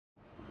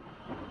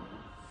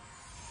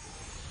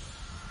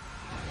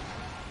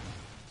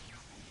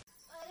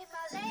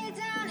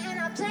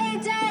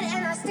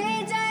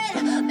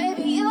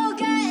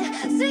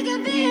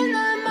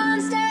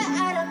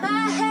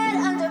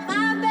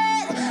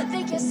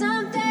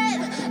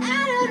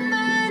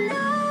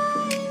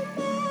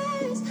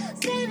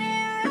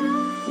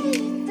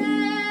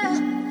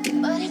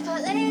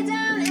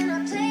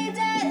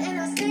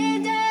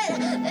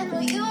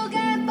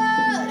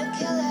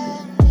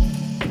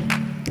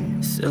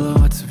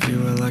Silhouettes of you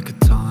are like a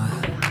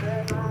taunt.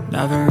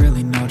 Never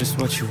really know just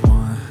what you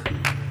want.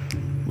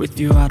 With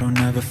you I don't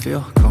ever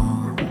feel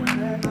calm.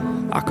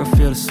 I can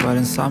feel the sweat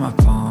inside my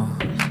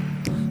palms.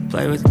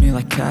 Play with me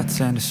like cats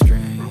and a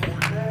string.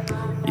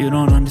 You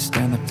don't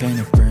understand the pain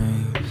it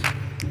brings.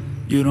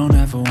 You don't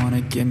ever wanna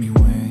give me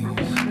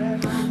wings.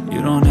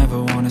 You don't ever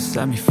wanna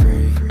set me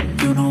free.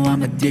 You know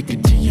I'm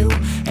addicted to you,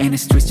 and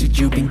it's twisted,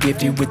 you've been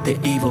gifted with the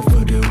evil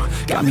voodoo.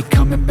 Got me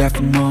coming back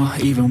for more,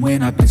 even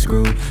when I've been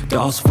screwed.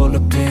 Dolls full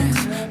of pins,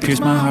 pierce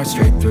my heart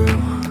straight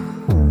through.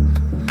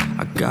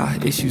 I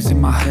got issues in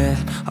my head,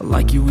 I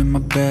like you in my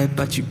bed,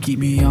 but you keep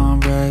me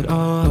on red.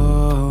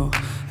 Oh,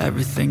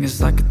 everything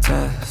is like a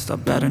test, I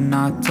better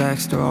not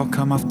text or I'll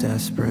come off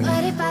desperate.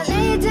 But if I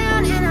lay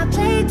down and I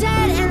play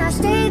dead and I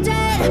stay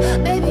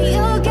dead, baby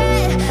you'll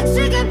get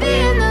sick of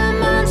being the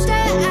monster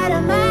out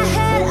of my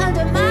head,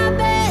 under my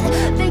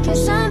bed, thinking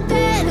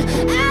something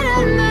out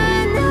of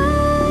my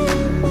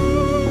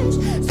nightmares,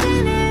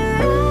 standing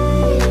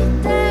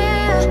right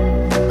there.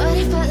 But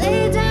if I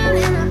lay down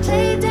and I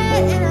play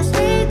dead and I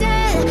stay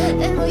dead,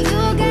 then will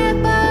you get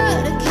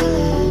bored of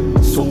killing me?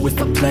 So if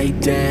I play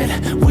dead,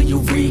 will you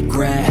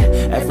regret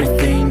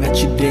everything that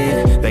you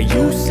did, that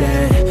you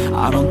said?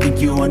 I don't think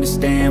you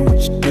understand what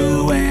you're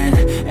doing,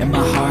 and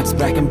my heart's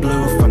black and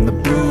blue from the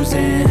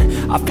bruising.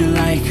 I feel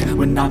like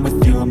when I'm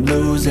with you I'm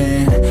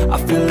losing. I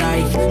feel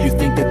like you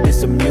think that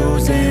this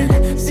amusing,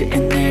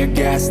 sitting there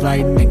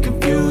gaslighting and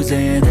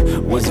confusing.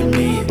 Was it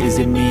me? Is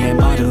it me?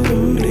 Am I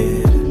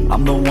deluded?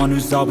 I'm the one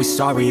who's always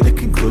sorry, the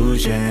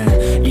conclusion,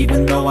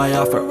 even though I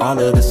offer all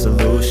of the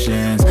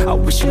solutions. I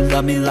wish you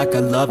loved me like I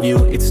love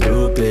you, it's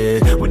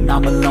stupid. When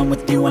I'm alone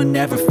with you I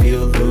never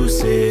feel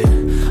lucid.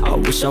 I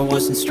wish I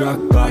wasn't struck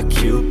by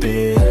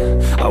Cupid.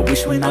 I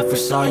wish when I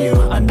first saw you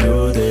I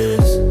knew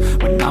this.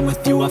 When I'm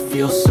with you I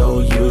feel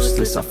so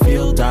useless, I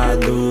feel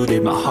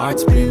diluted, my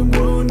heart's been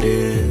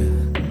wounded.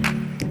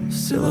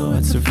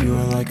 Silhouettes of you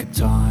are like a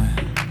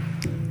taunt.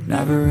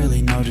 Never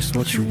really know just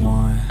what you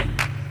want.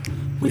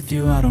 With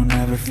you I don't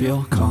ever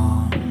feel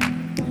calm.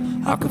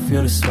 I can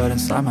feel the sweat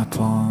inside my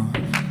palms.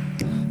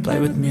 Play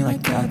with me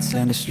like cats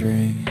and a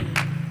string.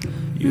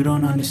 You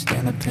don't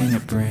understand the pain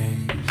it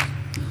brings.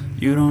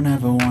 You don't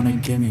ever wanna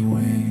give me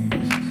wings.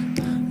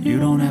 You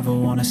don't ever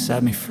wanna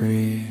set me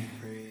free.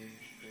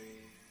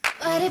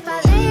 But if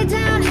I lay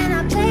down and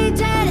I play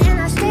dead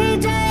and I stay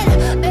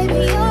dead,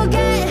 baby you'll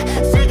get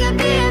sick of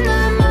being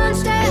the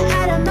monster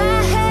out of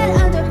my head,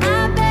 under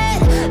my bed,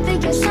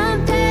 thinking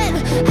something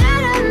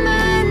out of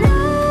my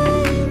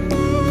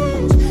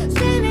nightmares,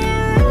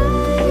 standing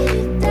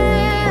right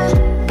there.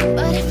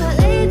 But if I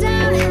lay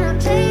down and I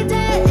play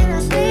dead and I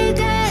stay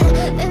dead,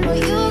 then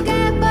will you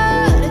get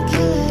bored of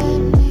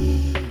killing me?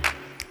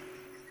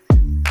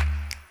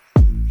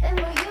 And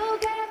will you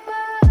get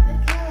bored of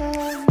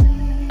killing me?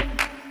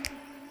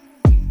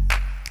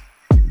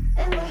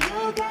 And will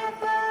you get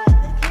bored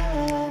of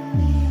killing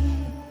me?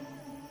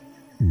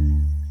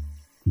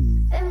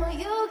 And will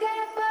you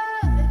get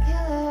bored of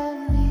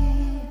killing me?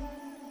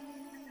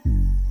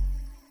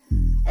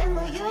 And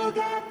will you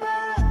get bored?